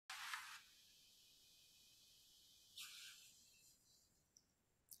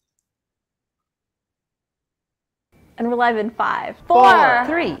And we're live in 5, 4,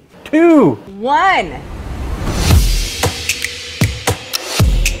 3, 2, 1.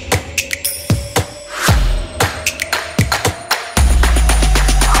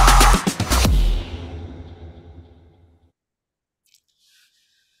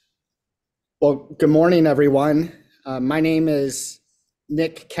 Well, good morning, everyone. My name is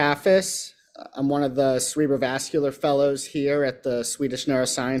Nick Kaffis. I'm one of the cerebrovascular fellows here at the Swedish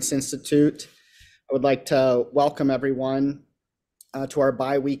Neuroscience Institute. I would like to welcome everyone to our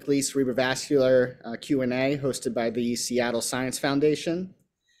bi-weekly cerebrovascular Q&A hosted by the Seattle Science Foundation.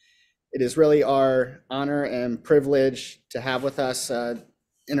 It is really our honor and privilege to have with us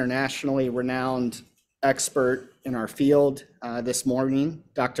internationally renowned expert in our field this morning,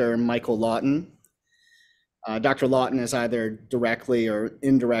 Dr. Michael Lawton. Dr. Lawton has either directly or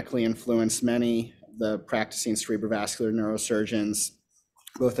indirectly influenced many of the practicing cerebrovascular neurosurgeons,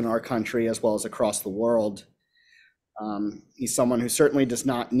 both in our country as well as across the world. He's someone who certainly does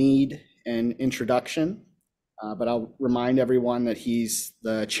not need an introduction, but I'll remind everyone that he's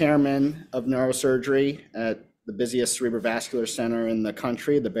the chairman of neurosurgery at the busiest cerebrovascular center in the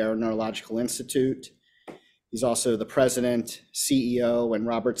country, the Barrow Neurological Institute. He's also the president, CEO, and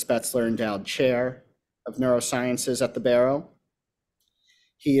Robert Spetzler Endowed Chair of Neurosciences at the Barrow.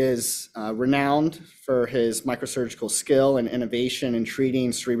 He is renowned for his microsurgical skill and innovation in treating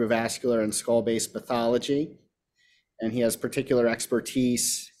cerebrovascular and skull-based pathology. And he has particular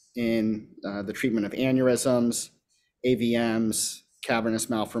expertise in the treatment of aneurysms, AVMs, cavernous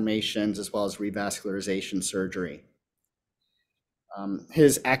malformations, as well as revascularization surgery.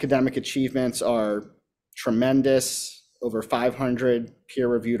 His academic achievements are tremendous: over 500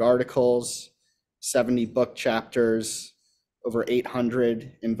 peer-reviewed articles, 70 book chapters, over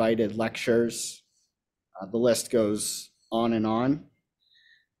 800 invited lectures. The list goes on and on.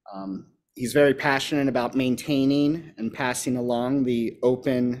 He's very passionate about maintaining and passing along the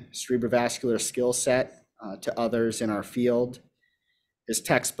open cerebrovascular skill set to others in our field. His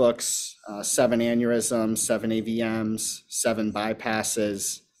textbooks, 7 aneurysms, 7 AVMs, 7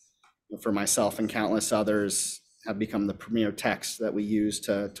 bypasses, for myself and countless others, have become the premier text that we use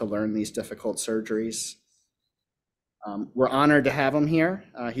to learn these difficult surgeries. We're honored to have him here.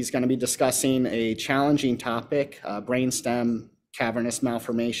 He's going to be discussing a challenging topic, brainstem cavernous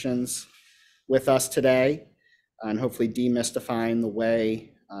malformations, with us today, and hopefully demystifying the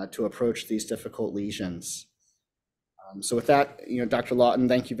way to approach these difficult lesions. So with that, Dr. Lawton,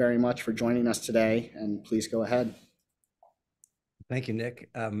 thank you very much for joining us today, and please go ahead. Thank you, Nick.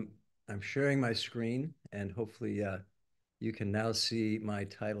 I'm sharing my screen, and hopefully you can now see my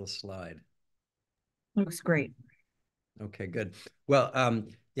title slide. Looks great. Okay, good. Well,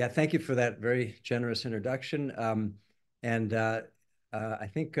 yeah, thank you for that very generous introduction. I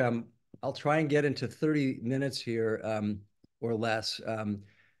think I'll try and get into 30 minutes here or less.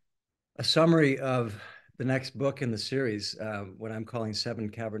 A summary of the next book in the series, what I'm calling 7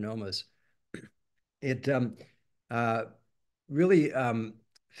 Cavernomas. It really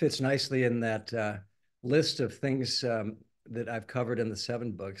fits nicely in that list of things that I've covered in the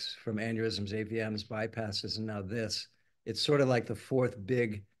 7 books, from aneurysms, AVMs, bypasses, and now this. It's sort of like the 4th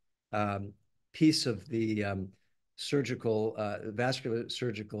big piece of the surgical, vascular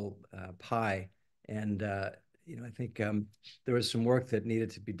surgical pie. And, I think there was some work that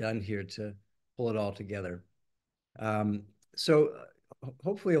needed to be done here to pull it all together. So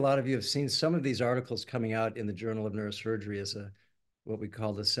hopefully a lot of you have seen some of these articles coming out in the Journal of Neurosurgery as what we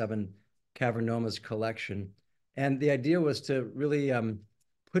call the 7 Cavernomas collection. And the idea was to really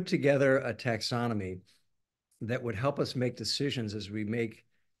put together a taxonomy that would help us make decisions as we make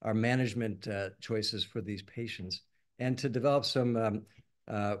our management choices for these patients, and to develop some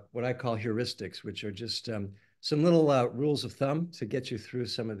what I call heuristics, which are just some little rules of thumb to get you through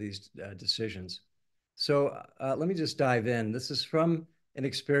some of these decisions. So let me just dive in. This is from an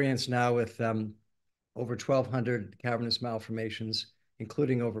experience now with over 1,200 cavernous malformations,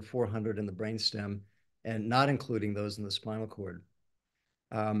 including over 400 in the brainstem, and not including those in the spinal cord.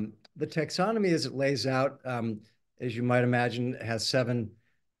 The taxonomy, as it lays out, as you might imagine, has 7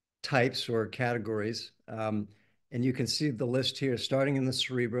 types or categories. And you can see the list here, starting in the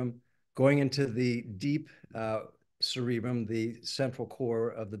cerebrum, going into the deep cerebrum, the central core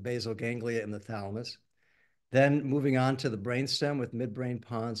of the basal ganglia and the thalamus, then moving on to the brainstem with midbrain,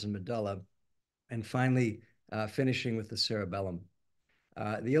 pons, and medulla, and finally finishing with the cerebellum.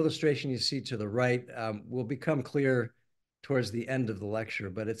 The illustration you see to the right will become clear towards the end of the lecture,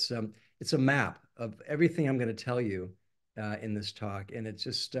 but it's a map of everything I'm going to tell you in this talk, and it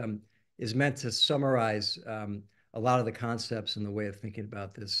just is meant to summarize a lot of the concepts and the way of thinking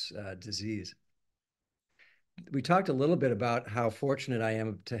about this disease. we talked a little bit about how fortunate I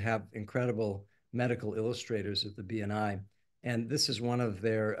am to have incredible medical illustrators at the BNI, and this is one of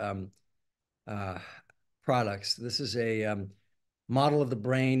their uh, products. This is a model of the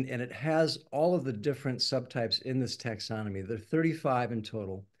brain, and it has all of the different subtypes in this taxonomy. There are 35 in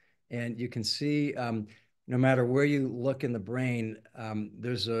total, and you can see no matter where you look in the brain,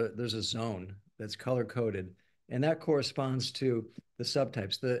 there's a zone that's color coded, and that corresponds to the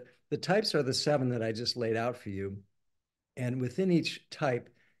subtypes. The types are the 7 that I just laid out for you, and within each type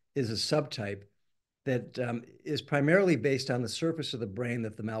is a subtype that is primarily based on the surface of the brain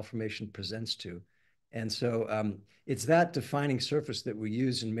that the malformation presents to. And so it's that defining surface that we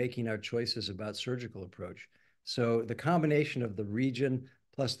use in making our choices about surgical approach. So the combination of the region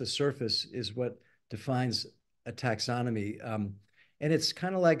plus the surface is what defines a taxonomy. And it's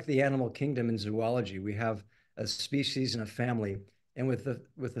kind of like the animal kingdom in zoology. We have a species and a family. And with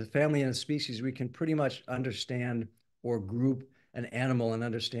the family and a species, we can pretty much understand or group an animal and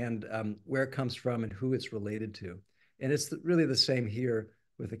understand where it comes from and who it's related to. And it's really the same here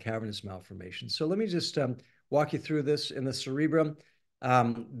with the cavernous malformation. So let me just walk you through this. In the cerebrum,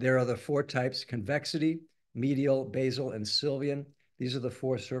 there are the 4 types: convexity, medial, basal, and sylvian. These are the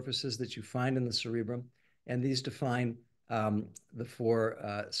 4 surfaces that you find in the cerebrum, and these define the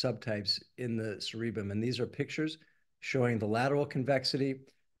 4 subtypes in the cerebrum. And these are pictures showing the lateral convexity.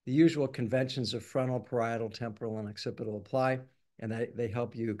 The usual conventions of frontal, parietal, temporal, and occipital apply, and they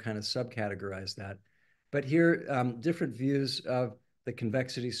help you kind of subcategorize that. But here, different views of the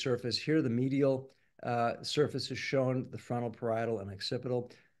convexity surface. Here, the medial surface is shown, the frontal, parietal, and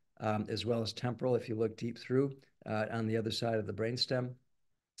occipital, as well as temporal, if you look deep through on the other side of the brainstem.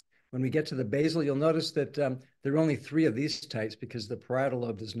 When we get to the basal, you'll notice that there are only 3 of these types because the parietal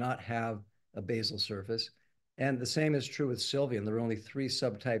lobe does not have a basal surface. And the same is true with sylvian. There are only 3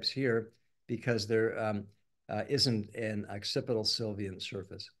 subtypes here because there isn't an occipital sylvian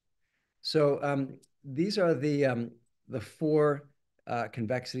surface. So these are the 4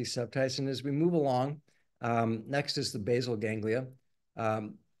 convexity subtypes. And as we move along, next is the basal ganglia.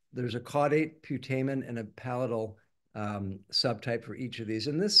 There's a caudate, putamen, and a palatal subtype for each of these.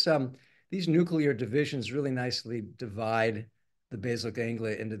 And these nuclear divisions really nicely divide the basal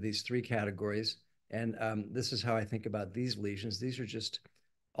ganglia into these 3 categories. And this is how I think about these lesions. These are just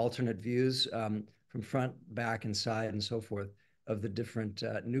alternate views from front, back, and side, and so forth, of the different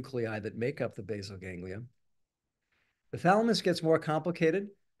nuclei that make up the basal ganglia. The thalamus gets more complicated.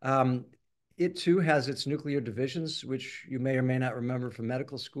 It too has its nuclear divisions, which you may or may not remember from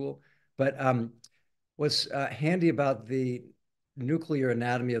medical school. But what's handy about the nuclear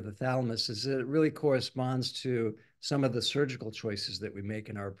anatomy of the thalamus is that it really corresponds to some of the surgical choices that we make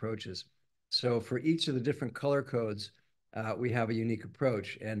in our approaches. So for each of the different color codes, we have a unique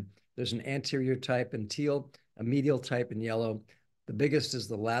approach. And there's an anterior type in teal, a medial type in yellow. The biggest is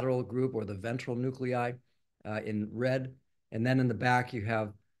the lateral group or the ventral nuclei in red. And then in the back, you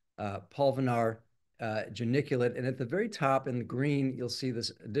have pulvinar, geniculate. And at the very top in the green, you'll see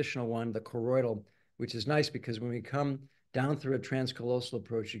this additional one, the choroidal, which is nice because when we come down through a transcallosal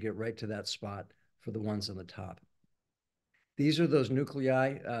approach, you get right to that spot for the ones on the top. These are those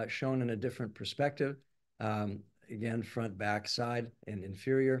nuclei shown in a different perspective. Again, front, back, side, and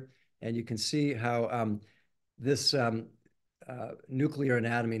inferior. And you can see how this nuclear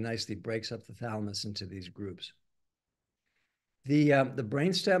anatomy nicely breaks up the thalamus into these groups. The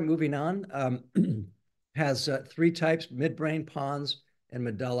brainstem, moving on, has 3 types: midbrain, pons, and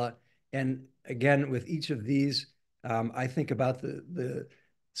medulla. And again, with each of these, I think about the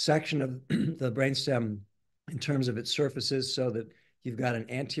section of the brainstem in terms of its surfaces, so that you've got an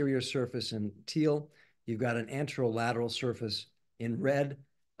anterior surface in teal, you've got an anterolateral surface in red,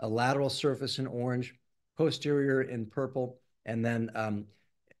 a lateral surface in orange, posterior in purple, and then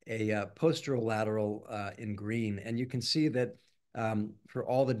a posterolateral in green. And you can see that for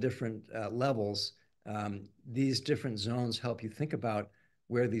all the different levels, these different zones help you think about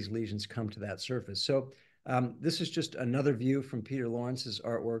where these lesions come to that surface. So this is just another view from Peter Lawrence's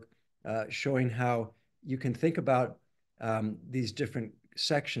artwork showing how you can think about these different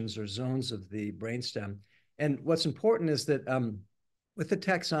sections or zones of the brainstem. And what's important is that with the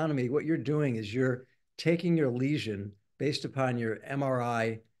taxonomy, what you're doing is you're taking your lesion based upon your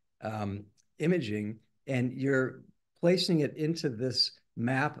MRI imaging, and you're placing it into this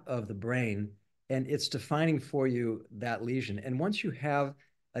map of the brain, and it's defining for you that lesion. And once you have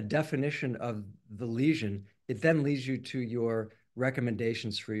a definition of the lesion, it then leads you to your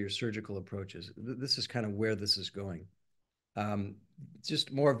recommendations for your surgical approaches. This is kind of where this is going.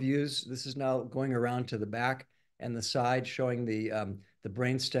 Just more views. This is now going around to the back and the side, showing the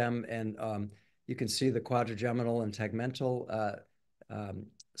brainstem and You can see the quadrigeminal and tegmental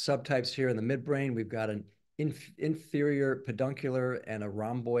subtypes here in the midbrain. We've got an inferior peduncular and a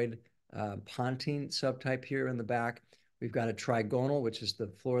rhomboid pontine subtype here in the back. We've got a trigonal, which is the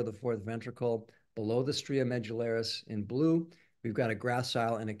floor of the fourth ventricle below the stria medullaris in blue. We've got a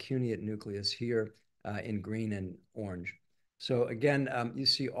gracile and a cuneate nucleus here in green and orange. So again, you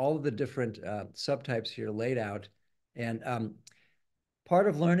see all of the different subtypes here laid out. And part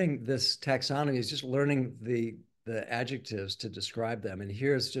of learning this taxonomy is just learning the adjectives to describe them. And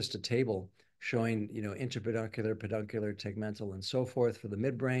here's just a table showing, interpeduncular, peduncular, tegmental, and so forth for the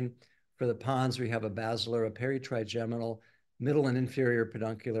midbrain. For the pons, we have a basilar, a peritrigeminal, middle and inferior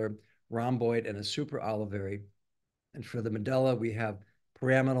peduncular, rhomboid, and a supraolivary. And for the medulla, we have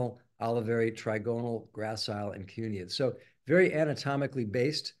pyramidal, olivary, trigonal, gracile, and cuneate. So very anatomically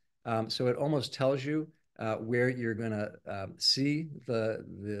based. So it almost tells you where you're going to see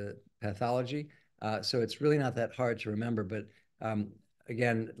the pathology. So it's really not that hard to remember. But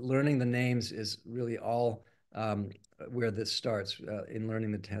again, learning the names is really all where this starts in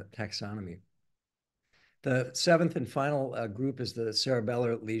learning the taxonomy. The seventh and final group is the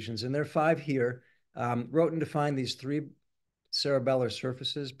cerebellar lesions, and there are 5 here. Lawton defined these 3 cerebellar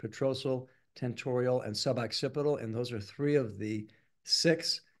surfaces: petrosal, tentorial, and suboccipital, and those are 3 of the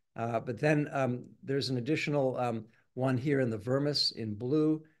 6. But then there's an additional one here in the vermis in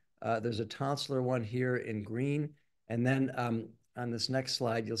blue. There's a tonsillar one here in green. And then on this next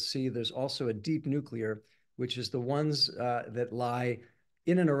slide, you'll see there's also a deep nuclear, which is the ones that lie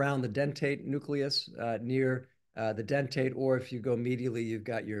in and around the dentate nucleus near the dentate, or if you go medially, you've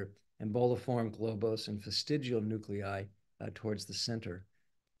got your emboliform, globose, and fastigial nuclei towards the center.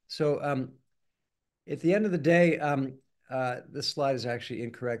 So at the end of the day, this slide is actually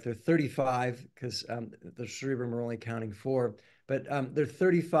incorrect. There are 35 because the cerebrum are only counting 4, but there are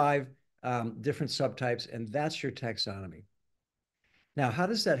 35 different subtypes, and that's your taxonomy. Now, how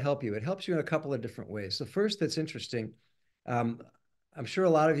does that help you? It helps you in a couple of different ways. The first that's interesting, I'm sure a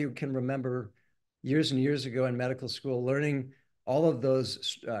lot of you can remember years and years ago in medical school learning all of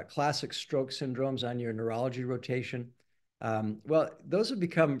those classic stroke syndromes on your neurology rotation. Well, those have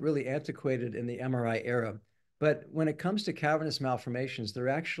become really antiquated in the MRI era. But when it comes to cavernous malformations, they're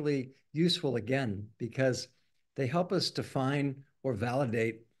actually useful again because they help us define or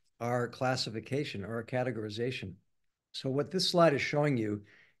validate our classification or our categorization. So what this slide is showing you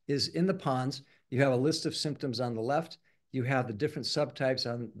is in the pons, you have a list of symptoms on the left. You have the different subtypes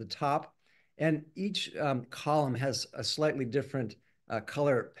on the top, and each column has a slightly different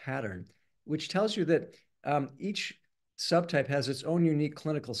color pattern, which tells you that each subtype has its own unique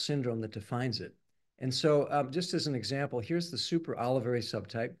clinical syndrome that defines it. And so just as an example, here's the supraolivary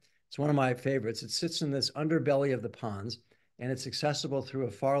subtype. It's one of my favorites. It sits in this underbelly of the pons, and it's accessible through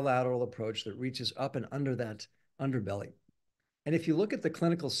a far lateral approach that reaches up and under that underbelly. And if you look at the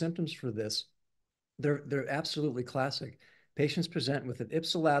clinical symptoms for this, they're absolutely classic. Patients present with an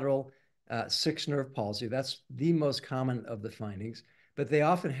ipsilateral 6-nerve palsy. That's the most common of the findings, but they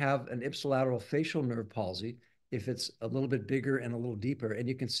often have an ipsilateral facial nerve palsy if it's a little bit bigger and a little deeper. And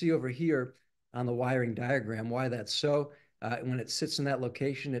you can see over here on the wiring diagram why that's so. When it sits in that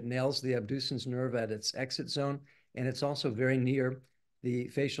location, it nails the abducens nerve at its exit zone, and it's also very near the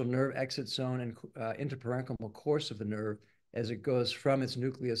facial nerve exit zone and interparenchymal course of the nerve as it goes from its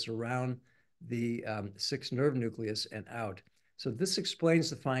nucleus around the 6th nerve nucleus and out. So this explains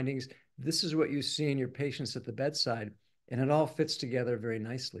the findings. This is what you see in your patients at the bedside, and it all fits together very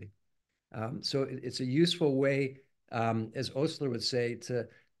nicely. So it's a useful way, as Osler would say, to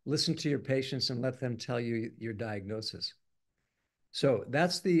listen to your patients and let them tell you your diagnosis. So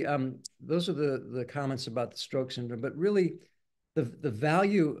that's those are the comments about the stroke syndrome, but really the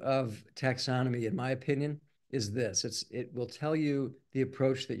value of taxonomy, in my opinion, is this. It will tell you the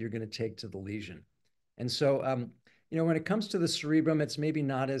approach that you're going to take to the lesion. And so, when it comes to the cerebrum, it's maybe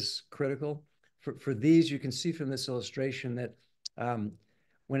not as critical. For these, you can see from this illustration that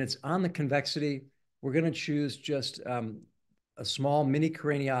when it's on the convexity, we're going to choose just a small mini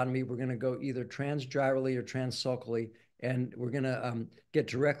craniotomy. We're going to go either transgyrally or transsulcally, and we're going to get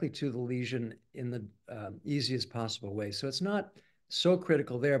directly to the lesion in the easiest possible way. So it's not so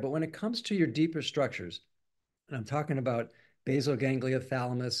critical there. But when it comes to your deeper structures, and I'm talking about basal ganglia,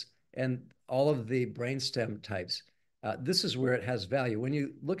 thalamus, and all of the brainstem types, this is where it has value. When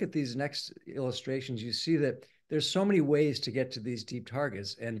you look at these next illustrations, you see that there's so many ways to get to these deep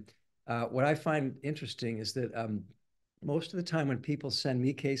targets. And what I find interesting is that most of the time when people send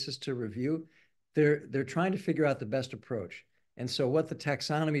me cases to review, they're trying to figure out the best approach. And so what the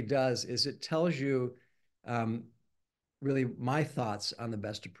taxonomy does is it tells you really my thoughts on the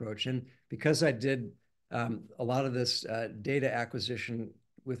best approach. And because I did a lot of this data acquisition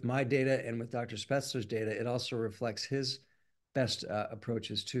with my data and with Dr. Spetzler's data, it also reflects his best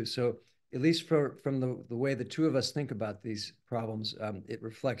approaches too. So at least from the way the two of us think about these problems, it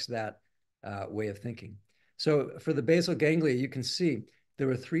reflects that way of thinking. So for the basal ganglia, you can see there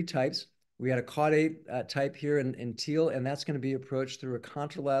were three types. We had a caudate type here in teal, and that's going to be approached through a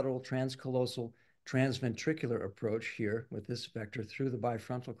contralateral transcallosal transventricular approach here with this vector through the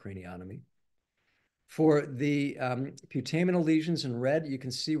bifrontal craniotomy. For the putamenal lesions in red, you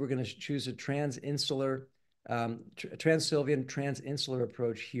can see we're going to choose a transinsular, transsylvian transinsular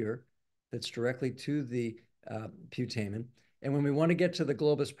approach here that's directly to the putamen. And when we want to get to the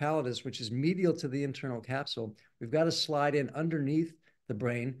globus pallidus, which is medial to the internal capsule, we've got to slide in underneath the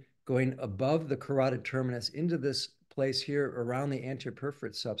brain, going above the carotid terminus into this place here around the anterior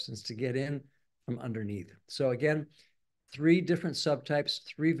perforate substance to get in from underneath. So again, three different subtypes,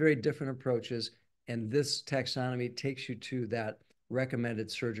 three very different approaches, and this taxonomy takes you to that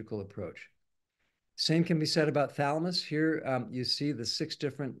recommended surgical approach. Same can be said about thalamus. Here you see the 6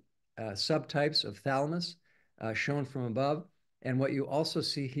 different subtypes of thalamus shown from above. And what you also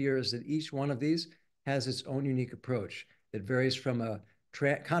see here is that each one of these has its own unique approach that varies from a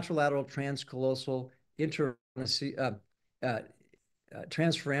contralateral transcallosal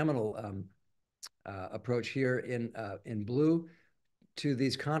transforaminal approach here in blue to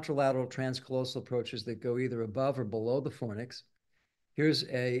these contralateral transcallosal approaches that go either above or below the fornix. Here's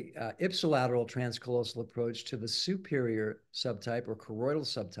a ipsilateral transcallosal approach to the superior subtype or choroidal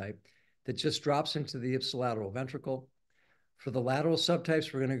subtype that just drops into the ipsilateral ventricle. For the lateral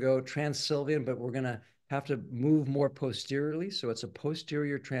subtypes, we're going to go transsylvian, but we're going to have to move more posteriorly. So it's a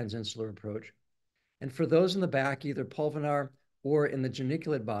posterior transinsular approach. And for those in the back, either pulvinar or in the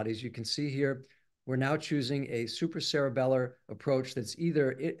geniculate bodies, you can see here, we're now choosing a supracerebellar approach that's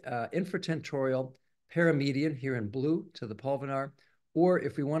either infratentorial, paramedian here in blue to the pulvinar, or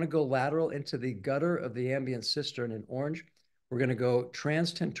if we want to go lateral into the gutter of the ambient cistern in orange, we're going to go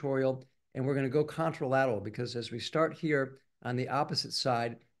transtentorial and we're going to go contralateral because as we start here on the opposite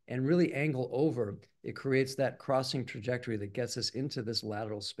side and really angle over, it creates that crossing trajectory that gets us into this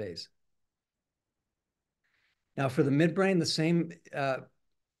lateral space. Now for the midbrain, the same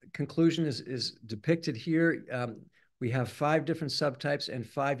conclusion is depicted here. We have 5 different subtypes and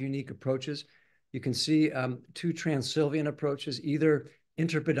 5 unique approaches. You can see 2 transsylvian approaches, either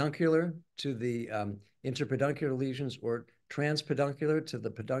interpeduncular to the interpeduncular lesions or transpeduncular to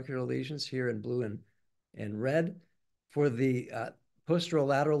the peduncular lesions here in blue and red. For the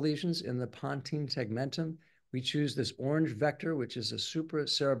posterolateral lesions in the pontine tegmentum, we choose this orange vector, which is a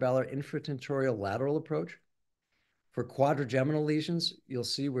supracerebellar infratentorial lateral approach. For quadrigeminal lesions, you'll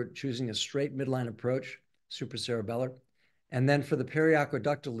see we're choosing a straight midline approach, supracerebellar. And then for the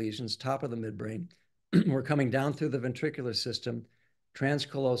periaqueductal lesions, top of the midbrain, we're coming down through the ventricular system,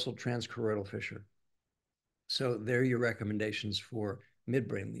 transcallosal, transchoroidal fissure. So there are your recommendations for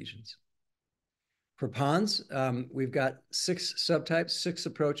midbrain lesions. For pons, we've got 6 subtypes, 6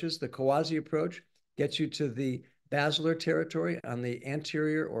 approaches. The Kawase approach gets you to the basilar territory on the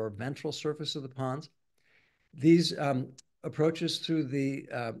anterior or ventral surface of the pons. These approaches through the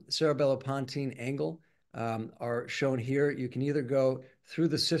cerebellopontine angle are shown here. You can either go through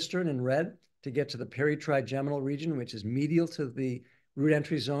the cistern in red to get to the peritrigeminal region, which is medial to the root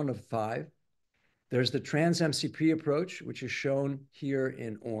entry zone of 5. There's the trans-MCP approach, which is shown here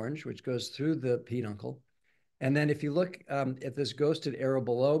in orange, which goes through the peduncle. And then if you look at this ghosted arrow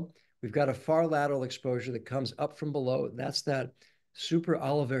below, we've got a far lateral exposure that comes up from below. That's that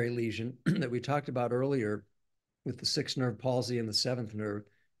supraolivary lesion that we talked about earlier with the 6th nerve palsy and the 7th nerve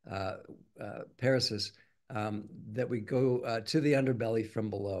paresis that we go to the underbelly from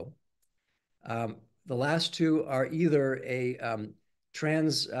below. The last 2 are either a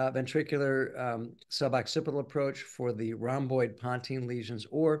transventricular suboccipital approach for the rhomboid pontine lesions,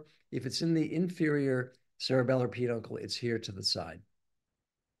 or if it's in the inferior cerebellar peduncle, it's here to the side.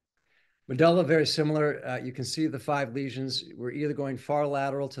 Medulla, very similar. You can see the 5 lesions. We're either going far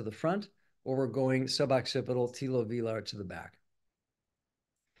lateral to the front, or we're going suboccipital telovelar to the back.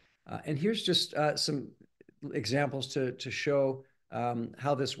 And here's just some examples to show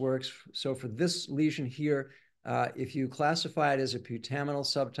how this works. So for this lesion here, if you classify it as a putamenal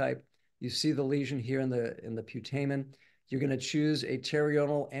subtype, you see the lesion here in the putamen. You're going to choose a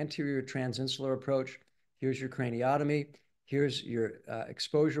pterional anterior transinsular approach. Here's your craniotomy. Here's your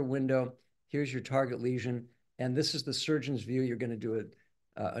exposure window. Here's your target lesion. And this is the surgeon's view. You're going to do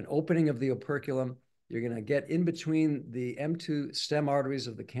an opening of the operculum. You're going to get in between the M2 stem arteries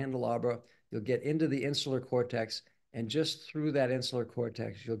of the candelabra. You'll get into the insular cortex, And just through that insular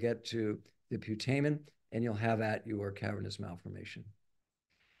cortex, you'll get to the putamen, and you'll have at your cavernous malformation.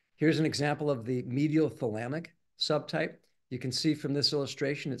 Here's an example of the medial thalamic subtype. You can see from this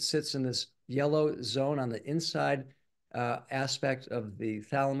illustration, it sits in this yellow zone on the inside aspect of the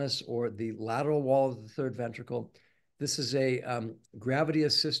thalamus, or the lateral wall of the third ventricle. This is a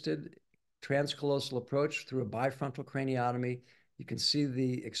gravity-assisted transcallosal approach through a bifrontal craniotomy. You can see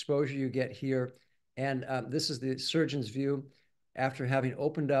the exposure you get here. And this is the surgeon's view after having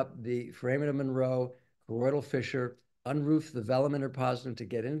opened up the foramen Monroe, choroidal fissure, unroofed the velum interpositum to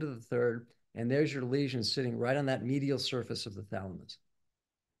get into the third, and there's your lesion sitting right on that medial surface of the thalamus.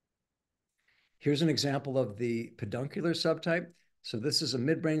 Here's an example of the peduncular subtype. So this is a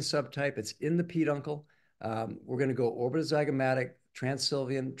midbrain subtype. It's in the peduncle. We're going to go orbitozygomatic,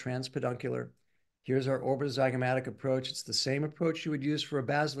 transsylvian, transpeduncular. Here's our orbitozygomatic approach. It's the same approach you would use for a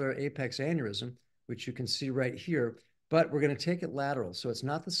basilar apex aneurysm, which you can see right here, but we're going to take it lateral. So it's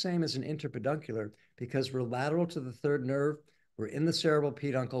not the same as an interpeduncular because we're lateral to the third nerve. We're in the cerebral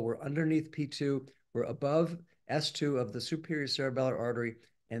peduncle. We're underneath P2. We're above S2 of the superior cerebellar artery.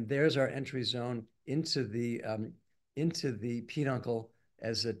 And there's our entry zone into the peduncle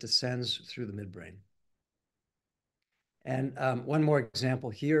as it descends through the midbrain. And one more example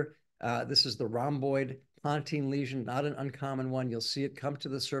here. This is the rhomboid pontine lesion, not an uncommon one. You'll see it come to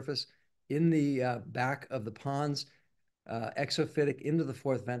the surface in the back of the pons, exophytic into the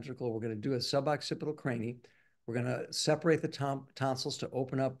fourth ventricle. We're going to do a suboccipital crani. We're going to separate the tonsils to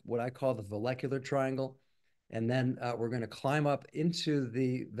open up what I call the vallecular triangle. And then we're going to climb up into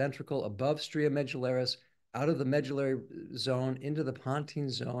the ventricle above stria medullaris, out of the medullary zone, into the pontine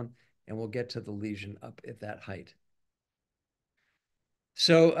zone, and we'll get to the lesion up at that height.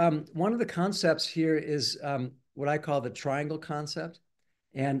 So one of the concepts here is what I call the triangle concept.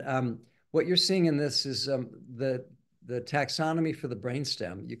 And what you're seeing in this is the taxonomy for the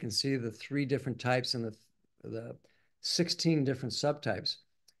brainstem. You can see the 3 different types and the 16 different subtypes.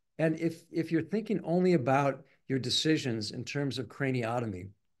 And if you're thinking only about your decisions in terms of craniotomy,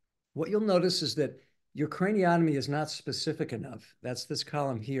 what you'll notice is that your craniotomy is not specific enough. That's this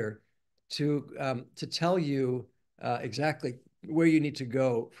column here to tell you exactly where you need to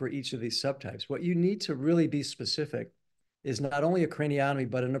go for each of these subtypes. What you need to really be specific is not only a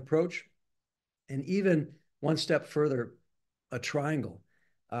craniotomy, but an approach, and even one step further, a triangle.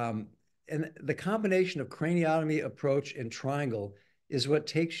 And the combination of craniotomy, approach, and triangle is what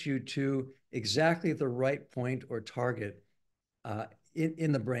takes you to exactly the right point or target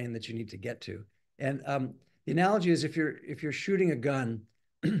in the brain that you need to get to. And the analogy is if you're shooting a gun,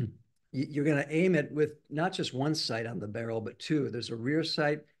 you're going to aim it with not just one sight on the barrel, but 2. There's a rear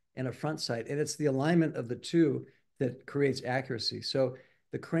sight and a front sight, and it's the alignment of the 2 that creates accuracy. So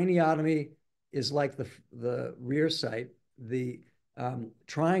the craniotomy is like the rear sight. The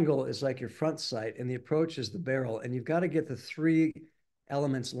triangle is like your front sight, and the approach is the barrel. And you've got to get the 3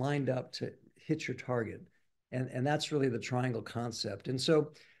 elements lined up to hit your target. And that's really the triangle concept. And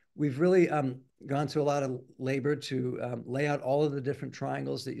so we've really gone to a lot of labor to lay out all of the different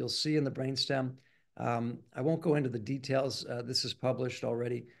triangles that you'll see in the brainstem. I won't go into the details. This is published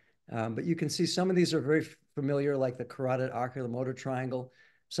already. But you can see some of these are very familiar, like the carotid oculomotor triangle.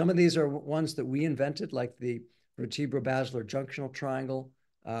 Some of these are ones that we invented, like the vertebrobasilar junctional triangle.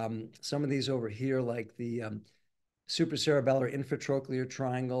 Some of these over here, like the supracerebellar infratrochlear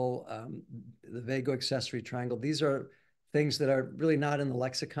triangle, the vagoaccessory triangle. These are things that are really not in the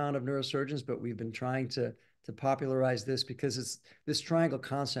lexicon of neurosurgeons, but we've been trying to popularize this because this triangle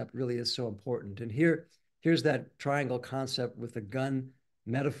concept really is so important. And here's that triangle concept with the gun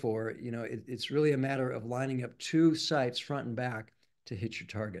metaphor. You know, it's really a matter of lining up 2 sites front and back to hit your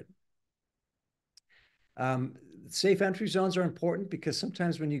target. Safe entry zones are important because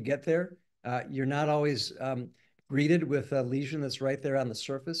sometimes when you get there, you're not always greeted with a lesion that's right there on the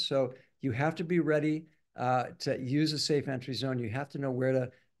surface. So you have to be ready to use a safe entry zone. You have to know where to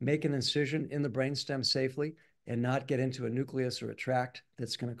make an incision in the brainstem safely and not get into a nucleus or a tract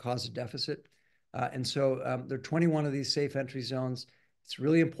that's going to cause a deficit. And so there are 21 of these safe entry zones. It's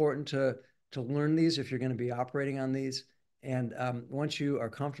really important to learn these if you're going to be operating on these. And once you are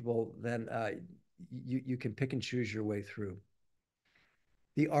comfortable, then you can pick and choose your way through.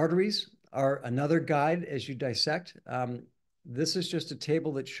 The arteries are another guide as you dissect. This is just a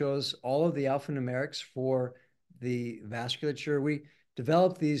table that shows all of the alphanumerics for the vasculature. We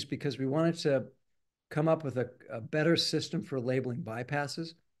developed these because we wanted to come up with a better system for labeling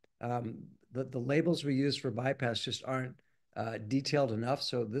bypasses. The labels we use for bypass just aren't detailed enough,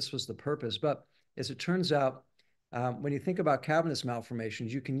 so this was the purpose. But as it turns out, when you think about cavernous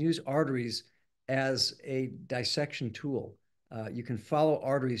malformations, you can use arteries as a dissection tool. You can follow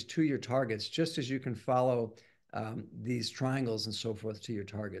arteries to your targets just as you can follow these triangles and so forth to your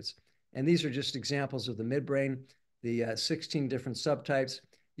targets. And these are just examples of the midbrain, the 16 different subtypes.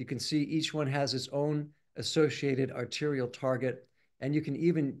 You can see each one has its own associated arterial target. And you can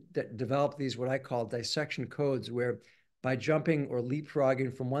even develop these, what I call dissection codes, where by jumping or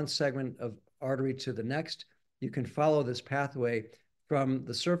leapfrogging from one segment of artery to the next, you can follow this pathway from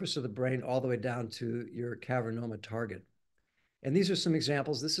the surface of the brain all the way down to your cavernoma target. And these are some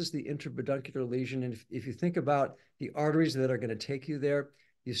examples. This is the interpeduncular lesion. And if you think about the arteries that are going to take you there,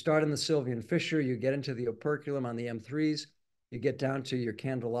 you start in the Sylvian fissure, you get into the operculum on the M3s, you get down to your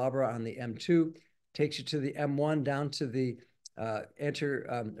candelabra on the M2, takes you to the M1 down to the or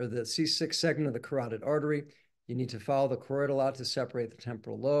the C6 segment of the carotid artery. You need to follow the choroidal out to separate the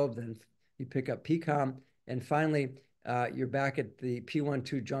temporal lobe. Then you pick up PCOM. And finally, you're back at the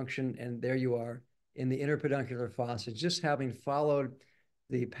P1-2 junction, and there you are in the interpeduncular fossa, just having followed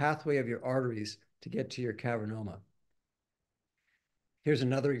the pathway of your arteries to get to your cavernoma. Here's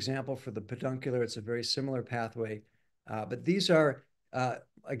another example for the peduncular. It's a very similar pathway. But these are,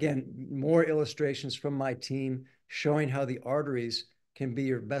 again, more illustrations from my team showing how the arteries can be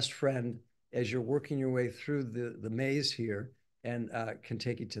your best friend as you're working your way through the maze here and can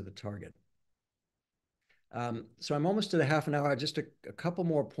take you to the target. So I'm almost at a half an hour. Just a couple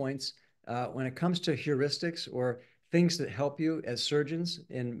more points. When it comes to heuristics or things that help you as surgeons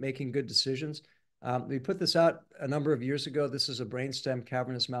in making good decisions, we put this out a number of years ago. This is a Brainstem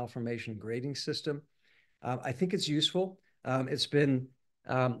cavernous malformation grading system. I think it's useful. It's been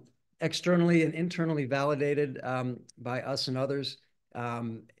externally and internally validated by us and others.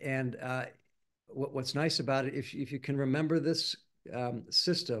 What's nice about it, if you can remember this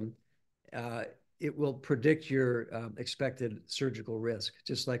system, it will predict your expected surgical risk,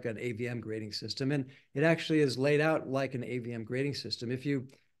 just like an AVM grading system. And it actually is laid out like an AVM grading system. If you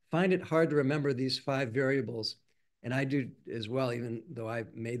find it hard to remember these 5 variables, and I do as well, even though I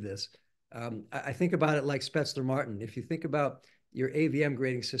made this, I think about it like Spetzler-Martin. If you think about your AVM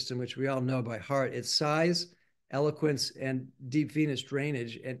grading system, which we all know by heart, it's size, eloquence, and deep venous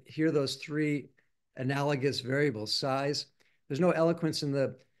drainage. And here are those 3 analogous variables. Size, there's no eloquence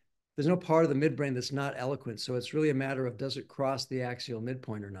in there's no part of the midbrain that's not eloquent. So it's really a matter of, does it cross the axial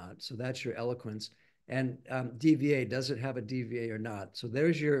midpoint or not? So that's your eloquence. And DVA, does it have a DVA or not? So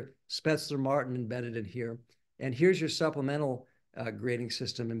there's your Spetzler-Martin embedded in here. And here's your supplemental grading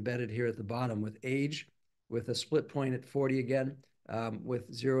system embedded here at the bottom with age, with a split point at 40 again,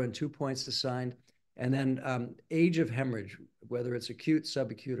 with 0 and 2 points assigned. And then age of hemorrhage, whether it's acute,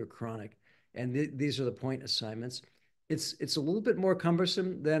 subacute, or chronic. And these are the point assignments. It's a little bit more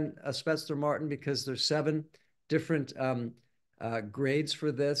cumbersome than a Spetzler-Martin because there's 7 different grades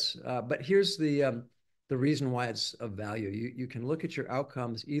for this. But here's the reason why it's of value. You can look at your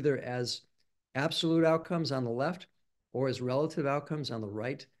outcomes either as absolute outcomes on the left or as relative outcomes on the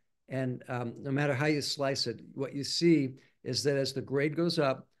right. And no matter how you slice it, what you see is that as the grade goes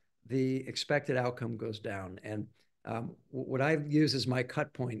up, the expected outcome goes down. And what I use as my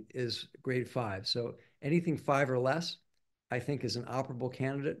cut point is grade 5. So anything 5 or less, I think is an operable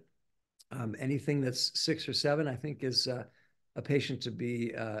candidate. Anything that's 6 or 7, I think is a patient to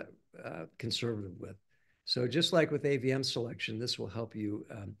be conservative with. So just like with AVM selection, this will help you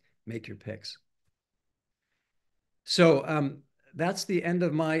make your picks. So that's the end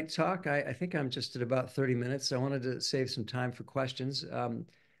of my talk. I think I'm just at about 30 minutes. I wanted to save some time for questions.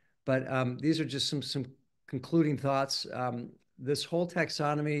 But these are just some concluding thoughts. This whole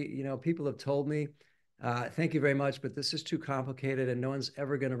taxonomy, people have told me, thank you very much, but this is too complicated and no one's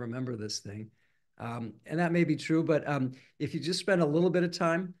ever going to remember this thing. And that may be true, but if you just spend a little bit of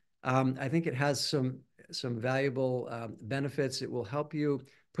time, I think it has some valuable benefits. It will help you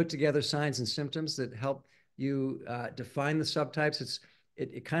put together signs and symptoms that help you define the subtypes.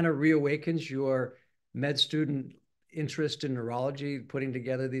 It kind of reawakens your med student interest in neurology, putting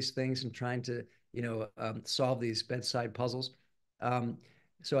together these things and trying to, solve these bedside puzzles.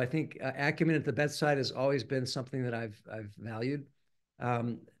 So I think acumen at the bedside has always been something that I've valued.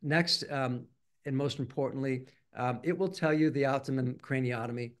 Next, and most importantly, it will tell you the optimum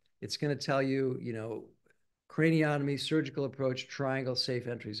craniotomy. It's going to tell you, craniotomy, surgical approach, triangle, safe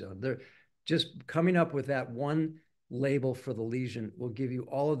entry zone. They're just coming up with that one label for the lesion will give you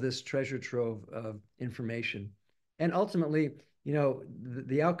all of this treasure trove of information. And ultimately,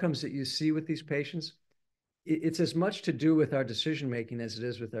 the outcomes that you see with these patients, it's as much to do with our decision-making as it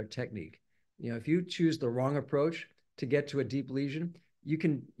is with our technique. If you choose the wrong approach to get to a deep lesion, you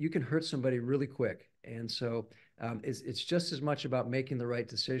can hurt somebody really quick. And so it's just as much about making the right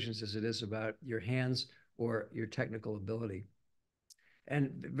decisions as it is about your hands or your technical ability.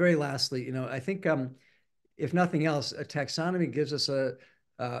 And very lastly, I think if nothing else, a taxonomy gives us a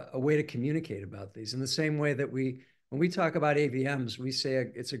way to communicate about these in the same way that when we talk about AVMs, we say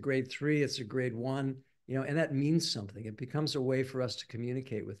it's a grade 3, it's a grade 1, and that means something. It becomes a way for us to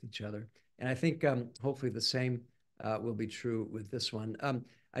communicate with each other. And I think hopefully the same will be true with this one.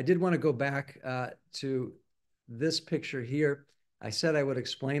 I did want to go back to this picture here. I said I would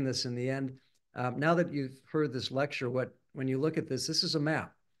explain this in the end. Now that you've heard this lecture, when you look at this, this is a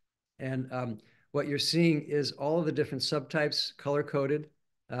map. And what you're seeing is all of the different subtypes color-coded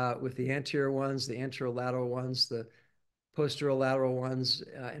with the anterior ones, the anterolateral ones, the posterolateral ones,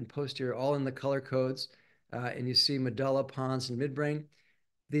 and posterior, all in the color codes. And you see medulla, pons, and midbrain.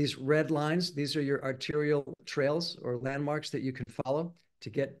 These red lines, these are your arterial trails or landmarks that you can follow to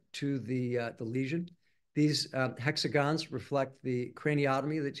get to the lesion. These hexagons reflect the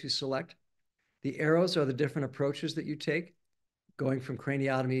craniotomy that you select. The arrows are the different approaches that you take, going from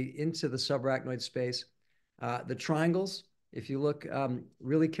craniotomy into the subarachnoid space. The triangles, if you look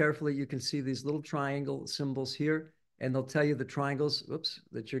really carefully, you can see these little triangle symbols here, and they'll tell you the triangles,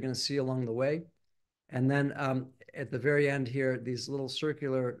 that you're going to see along the way. And then at the very end here, these little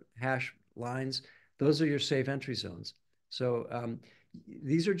circular hash lines, those are your safe entry zones. So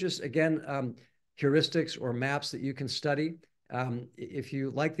these are just, again, heuristics or maps that you can study. If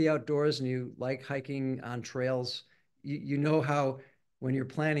you like the outdoors and you like hiking on trails, you know how when you're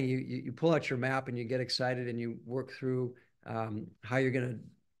planning, you pull out your map and you get excited and you work through how you're going to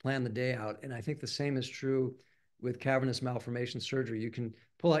plan the day out. And I think the same is true with cavernous malformation surgery. You can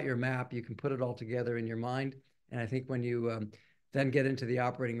pull out your map, you can put it all together in your mind. And I think when you then get into the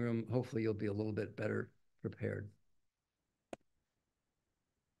operating room, hopefully you'll be a little bit better prepared.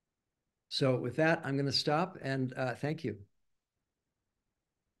 So with that, I'm going to stop and thank you.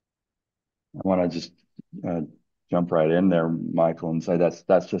 I want to just jump right in there, Michael, and say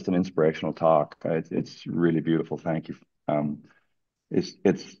that's just an inspirational talk. It's really beautiful. Thank you. It's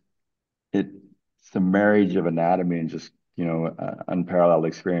the marriage of anatomy and just unparalleled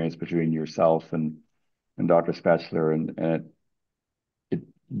experience between yourself and Dr. Spetzler, and it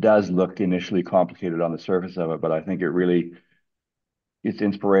does look initially complicated on the surface of it, but I think it's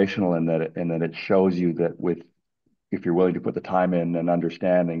inspirational in that it shows you that if you're willing to put the time in and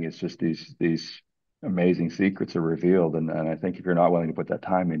understanding, it's just these amazing secrets are revealed. And I think if you're not willing to put that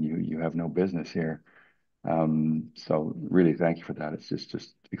time in, you have no business here. So really, thank you for that. It's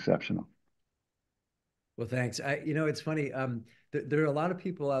just exceptional. Well, thanks. It's funny. There are a lot of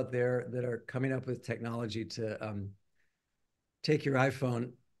people out there that are coming up with technology to take your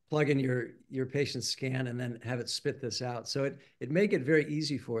iPhone, plug in your patient's scan, and then have it spit this out. So it make it very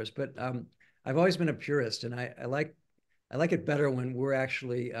easy for us. But I've always been a purist, and I like it better when we're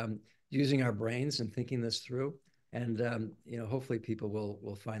actually using our brains and thinking this through. And hopefully people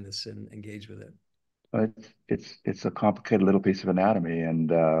will find this and engage with it. It's a complicated little piece of anatomy, and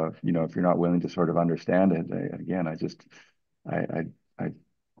if you're not willing to sort of understand it, again, I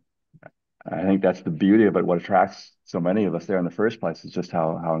think that's the beauty of it. What attracts so many of us there in the first place is just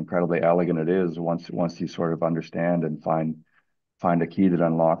how incredibly elegant it is once you sort of understand and find a key that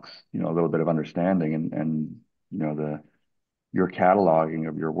unlocks a little bit of understanding and your cataloging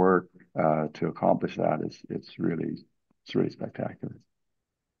of your work to accomplish that it's really spectacular.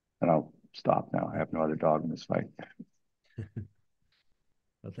 And I'll stop now. I have no other dog in this fight.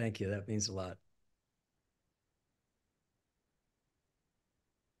 Well, thank you. That means a lot.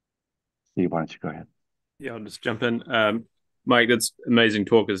 Steve, why don't you go ahead? Yeah, I'll just jump in. Mike, that's amazing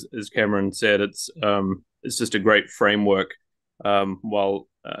talk. As Cameron said, it's just a great framework. While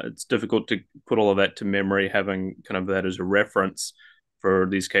it's difficult to put all of that to memory, having kind of that as a reference for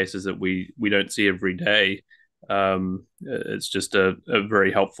these cases that we don't see every day, it's just a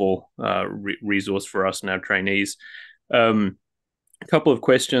very helpful resource for us and our trainees. A couple of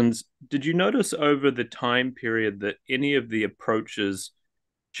questions. Did you notice over the time period that any of the approaches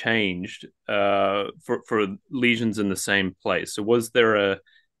changed for lesions in the same place? So was there a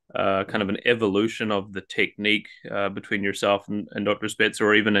kind of an evolution of the technique between yourself and Dr. Spetz,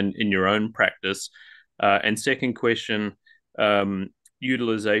 or even in your own practice? And second question,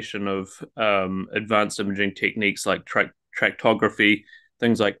 utilization of advanced imaging techniques like tractography,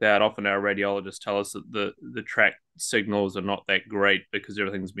 things like that. Often our radiologists tell us that the tract signals are not that great because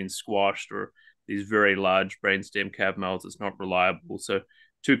everything's been squashed, or these very large brainstem cav melds, it's not reliable. So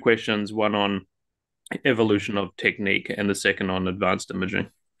two questions, one on evolution of technique and the second on advanced imaging.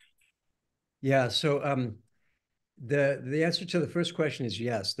 Yeah, so The answer to the first question is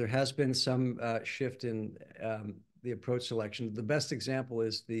yes. There has been some shift in the approach selection. The best example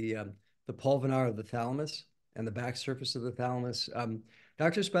is the pulvinar of the thalamus and the back surface of the thalamus.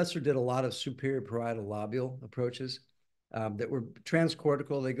 Dr. Spetzer did a lot of superior parietal lobule approaches that were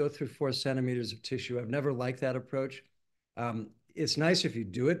transcortical. They go through 4 centimeters of tissue. I've never liked that approach. It's nice if you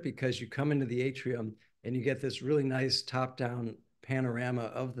do it because you come into the atrium and you get this really nice top-down panorama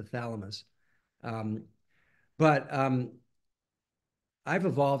of the thalamus. But I've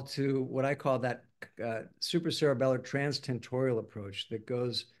evolved to what I call that supracerebellar transtentorial approach that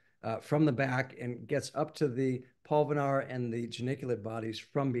goes from the back and gets up to the pulvinar and the geniculate bodies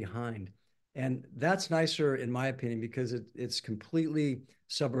from behind. And that's nicer, in my opinion, because it's completely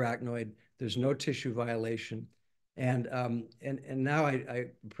subarachnoid. There's no tissue violation. And now I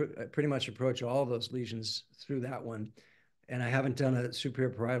pretty much approach all of those lesions through that one. And I haven't done a superior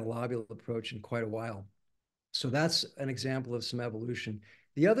parietal lobule approach in quite a while. So that's an example of some evolution.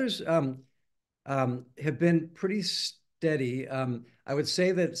 The others have been pretty steady. I would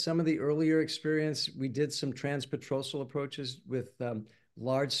say that some of the earlier experience, we did some transpetrosal approaches with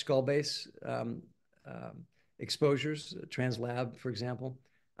large skull base exposures, translab, for example.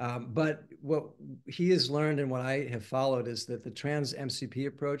 But what he has learned and what I have followed is that the trans MCP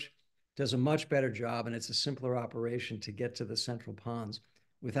approach does a much better job, and it's a simpler operation to get to the central pons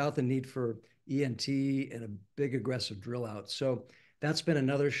without the need for ENT and a big aggressive drill out. So that's been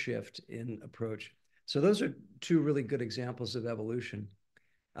another shift in approach. So those are 2 really good examples of evolution.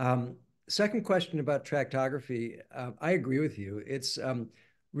 Second question about tractography, I agree with you. It's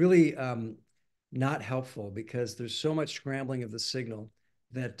really not helpful because there's so much scrambling of the signal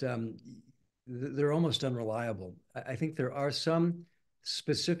that they're almost unreliable. I think there are some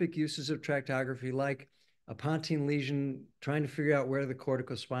specific uses of tractography, like a pontine lesion, trying to figure out where the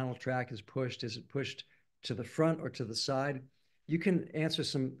corticospinal tract is pushed. Is it pushed to the front or to the side? You can answer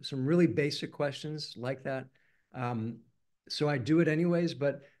some really basic questions like that. So I do it anyways,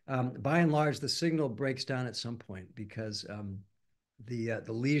 but by and large, the signal breaks down at some point because the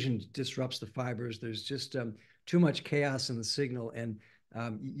lesion disrupts the fibers. There's just too much chaos in the signal, and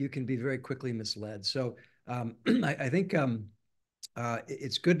you can be very quickly misled. So I think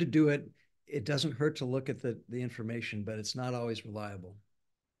it's good to do it. It doesn't hurt to look at the information, but it's not always reliable.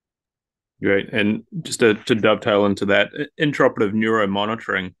 Great. And just to dovetail into that, intraoperative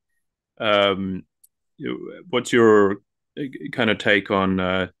neuromonitoring, what's your kind of take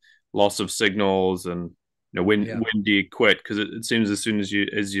on loss of signals and when do you quit? Because it seems as soon as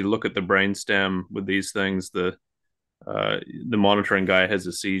you look at the brainstem with these things, the monitoring guy has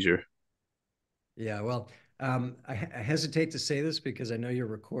a seizure. Yeah, well, I hesitate to say this because I know you're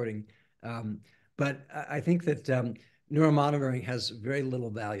recording, but I think that neuromonitoring has very little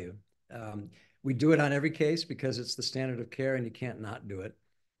value. We do it on every case because it's the standard of care and you can't not do it.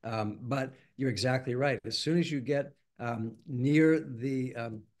 But you're exactly right. As soon as you get near the,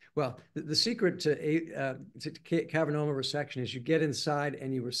 the secret to cavernoma resection is you get inside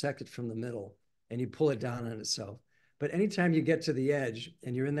and you resect it from the middle and you pull it down on itself. But anytime you get to the edge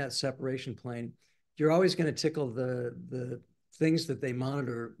and you're in that separation plane, you're always going to tickle the things that they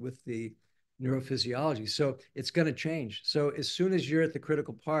monitor with the neurophysiology. So it's going to change. So as soon as you're at the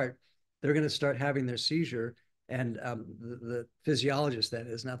critical part, they're going to start having their seizure, and the physiologist, that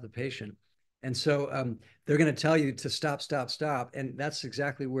is, not the patient. And so they're going to tell you to stop, stop, stop. And that's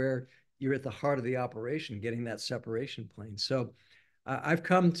exactly where you're at the heart of the operation, getting that separation plane. So I've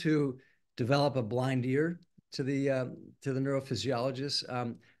come to develop a blind ear to the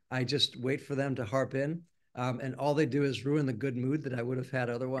neurophysiologist. I just wait for them to harp in, and all they do is ruin the good mood that I would have had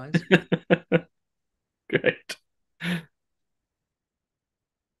otherwise. Great.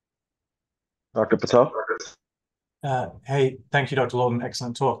 Dr. Patel? Hey, thank you, Dr. Lawton.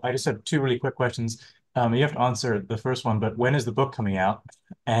 Excellent talk. I just have 2 really quick questions. You have to answer the first one, but when is the book coming out?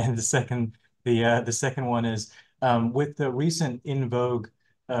 And the second one is with the recent in vogue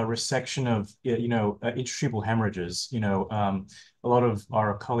resection of intracerebral hemorrhages. A lot of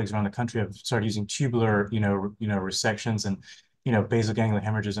our colleagues around the country have started using tubular resections and basal ganglia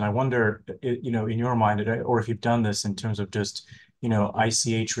hemorrhages. And I wonder, in your mind, or if you've done this in terms of just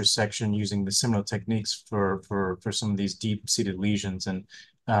ICH resection using the similar techniques for some of these deep-seated lesions, and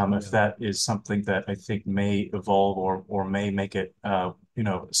if that is something that I think may evolve or may make it,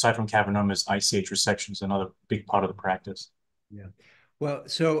 aside from cavernomas, ICH resection is another big part of the practice. Yeah. Well,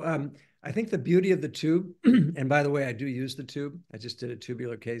 so I think the beauty of the tube, and by the way, I do use the tube. I just did a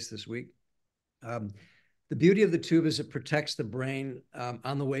tubular case this week. The beauty of the tube is it protects the brain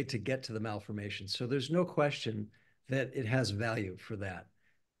on the way to get to the malformation. So there's no question that it has value for that.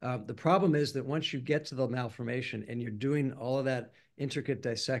 The problem is that once you get to the malformation and you're doing all of that intricate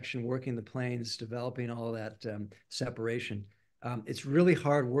dissection, working the planes, developing all of that separation, it's really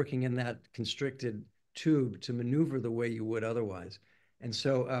hard working in that constricted tube to maneuver the way you would otherwise. And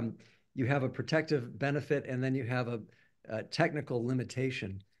so you have a protective benefit, and then you have a technical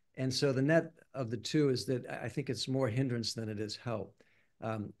limitation. And so the net of the two is that I think it's more hindrance than it is help.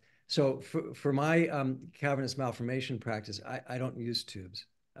 So for my cavernous malformation practice, I don't use tubes.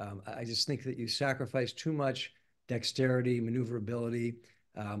 I just think that you sacrifice too much dexterity, maneuverability,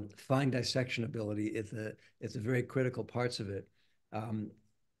 fine dissection ability. It's the very critical parts of it.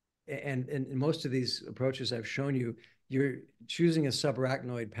 And in most of these approaches I've shown you, you're choosing a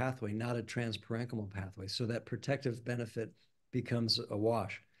subarachnoid pathway, not a transparenchymal pathway. So that protective benefit becomes a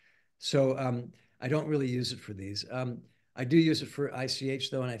wash. So I don't really use it for these. I do use it for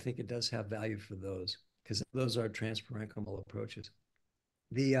ICH though, and I think it does have value for those because those are transparenchymal approaches.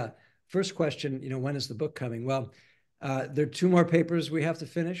 The first question, when is the book coming? Well, there are 2 more papers we have to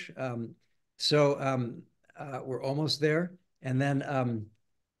finish. So we're almost there. And then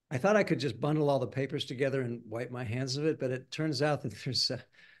I thought I could just bundle all the papers together and wipe my hands of it, but it turns out that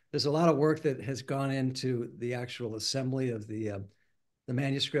there's a lot of work that has gone into the actual assembly of the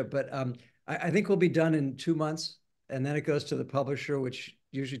manuscript. But I think we'll be done in 2 months, and then it goes to the publisher, which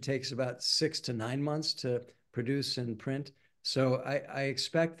usually takes about 6 to 9 months to produce and print. So I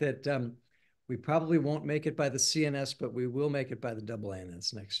expect that we probably won't make it by the CNS, but we will make it by the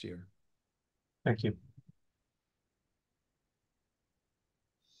AANS next year. Thank you.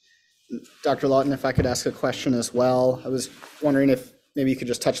 Dr. Lawton, if I could ask a question as well. I was wondering if maybe you could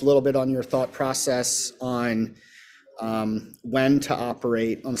just touch a little bit on your thought process on when to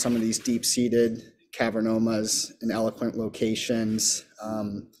operate on some of these deep-seated cavernomas in eloquent locations,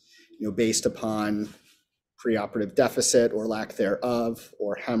 based upon preoperative deficit or lack thereof,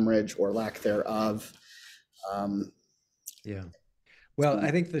 or hemorrhage or lack thereof. Yeah. Well,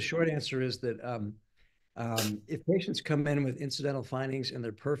 I think the short answer is that if patients come in with incidental findings and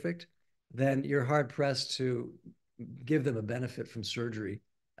they're perfect, then you're hard pressed to give them a benefit from surgery.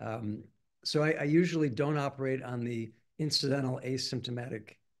 So I usually don't operate on the incidental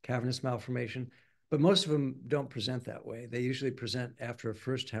asymptomatic cavernous malformation, but most of them don't present that way. They usually present after a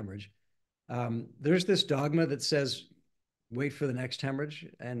first hemorrhage. There's this dogma that says, wait for the next hemorrhage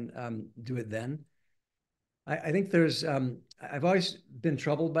and do it then. I think I've always been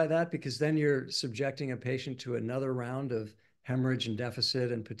troubled by that, because then you're subjecting a patient to another round of hemorrhage and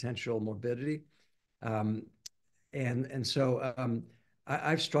deficit and potential morbidity. And so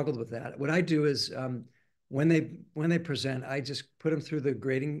I've struggled with that. What I do is when they present, I just put them through the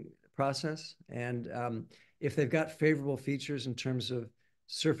grading process. And if they've got favorable features in terms of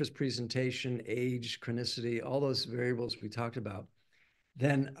surface presentation, age, chronicity, all those variables we talked about,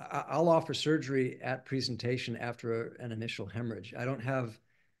 then I'll offer surgery at presentation after an initial hemorrhage. I don't have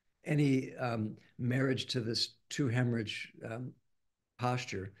any marriage to this 2 hemorrhage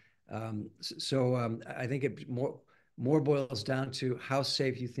posture. So I think it more boils down to how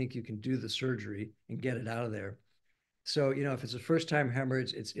safe you think you can do the surgery and get it out of there. So, if it's a first-time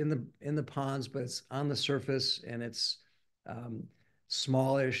hemorrhage, it's in the pons, but it's on the surface and it's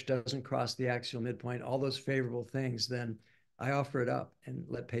smallish, doesn't cross the axial midpoint, all those favorable things, then I offer it up and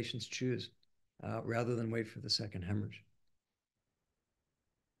let patients choose rather than wait for the second hemorrhage.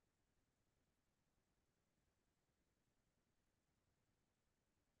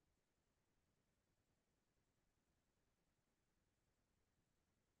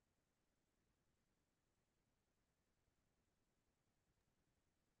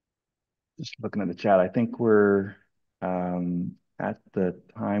 Just looking at the chat, I think we're at the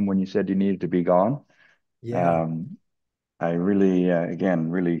time when you said you needed to be gone. Yeah. I really, again,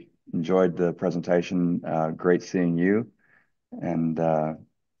 really enjoyed the presentation. Great seeing you. And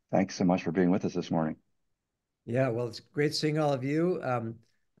thanks so much for being with us this morning. Yeah, well, it's great seeing all of you.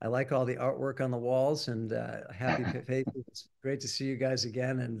 I like all the artwork on the walls and happy faces. It's great to see you guys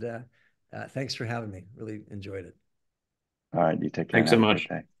again. And thanks for having me. Really enjoyed it. All right, you take care. Thanks so Have a much.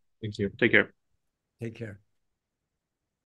 great day. Thank you. Take care. Take care.